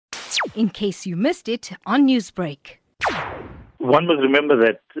in case you missed it on Newsbreak. One must remember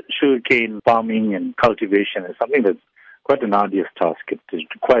that sugarcane farming and cultivation is something that's quite an arduous task. It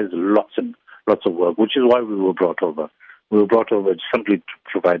requires lots and lots of work, which is why we were brought over. We were brought over simply to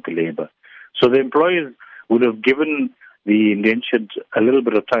provide the labor. So the employers would have given the indentured a little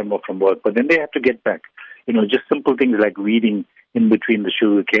bit of time off from work, but then they have to get back. Just simple things like weeding in between the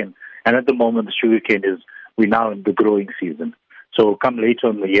sugarcane. And at the moment, the sugarcane we're now in the growing season. So come later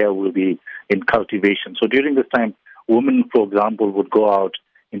in the year, we'll be in cultivation. So during this time, women, for example, would go out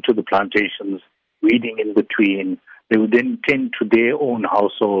into the plantations, weeding in between. They would then tend to their own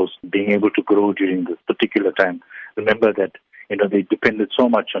households, being able to grow during this particular time. Remember that, they depended so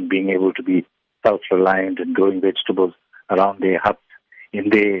much on being able to be self-reliant and growing vegetables around their huts, in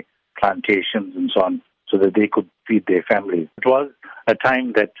their plantations and so on, so that they could feed their families. It was a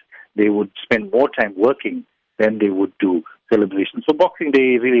time that they would spend more time working than they would do celebrations. So Boxing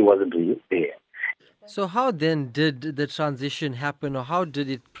Day really wasn't really there. So how then did the transition happen, or how did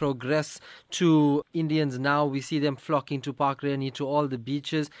it progress to Indians now? We see them flocking to Park Rynie, to all the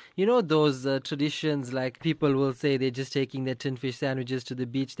beaches. Those traditions, like people will say they're just taking their tin fish sandwiches to the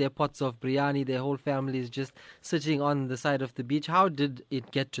beach, their pots of biryani, their whole family is just sitting on the side of the beach. How did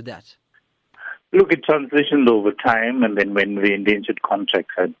it get to that? Look, it transitioned over time, and then when the indentured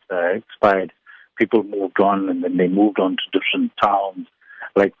contracts had expired, people moved on, and then they moved on to different towns.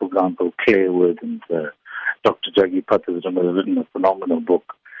 Like, for example, Clarewood, and Dr. Jaggi Patharam has written a phenomenal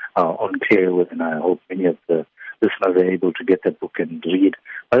book on Clarewood, and I hope many of the listeners are able to get that book and read.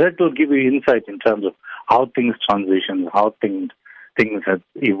 But that will give you insight in terms of how things transition, how things have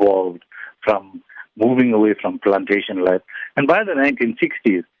evolved from moving away from plantation life. And by the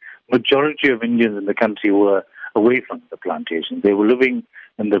 1960s, majority of Indians in the country were away from the plantations. They were living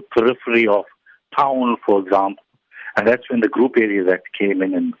in the periphery of town, for example. And that's when the Group Areas Act came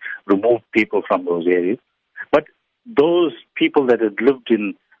in and removed people from those areas. But those people that had lived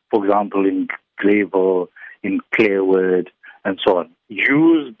in, for example, in Greyville, in Clarewood, and so on,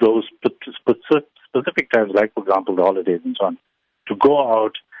 used those specific times, like, for example, the holidays and so on, to go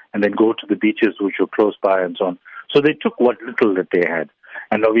out and then go to the beaches which were close by and so on. So they took what little that they had.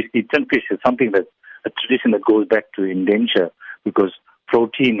 And obviously, tin fish is something that's a tradition that goes back to indenture, because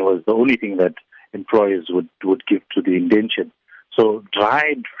protein was the only thing that employers would give to the indentured. So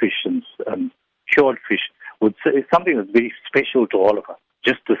dried fish and cured fish is something that's very special to all of us.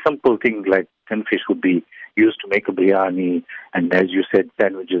 Just a simple thing like tin fish would be used to make a biryani, and as you said,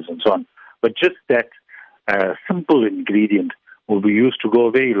 sandwiches and so on. But just that simple ingredient will be used to go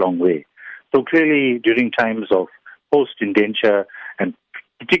a very long way. So clearly, during times of post-indenture, and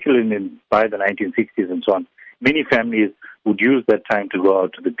particularly by the 1960s and so on, many families would use that time to go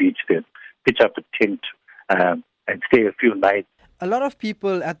out to the beach there, pitch up a tent and stay a few nights. A lot of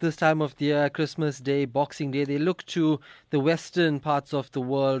people at this time of the year, Christmas Day, Boxing Day, they look to the western parts of the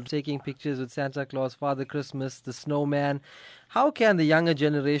world, taking pictures with Santa Claus, Father Christmas, the snowman. How can the younger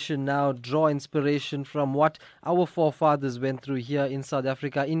generation now draw inspiration from what our forefathers went through here in South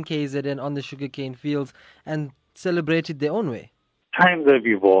Africa, in KZN, on the sugarcane fields, and celebrate it their own way? Times have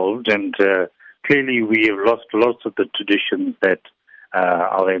evolved, and clearly we have lost lots of the traditions that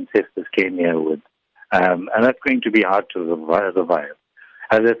our ancestors came here with. And that's going to be hard to revive.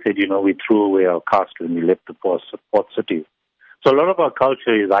 As I said, we threw away our castle and we left the port cities. So a lot of our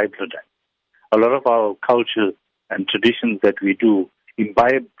culture is hybridized. A lot of our culture and traditions that we do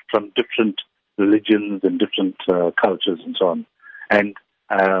imbibe from different religions and different cultures and so on. And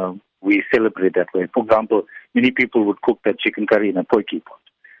we celebrate that way. For example, many people would cook their chicken curry in a potjie pot.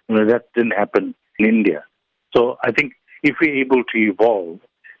 That didn't happen in India. So I think if we're able to evolve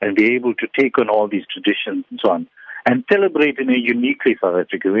and be able to take on all these traditions and so on, and celebrate in a uniquely South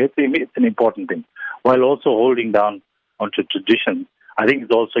African way, it's an important thing. While also holding down onto tradition, I think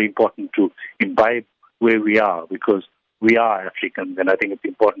it's also important to imbibe where we are, because we are Africans, and I think it's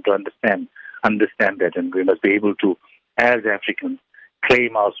important to understand that, and we must be able to, as Africans,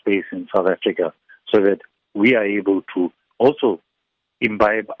 claim our space in South Africa so that we are able to also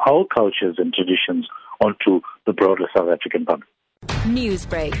imbibe our cultures and traditions onto the broader South African public.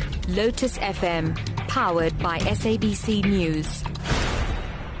 Newsbreak, Lotus FM, powered by SABC News.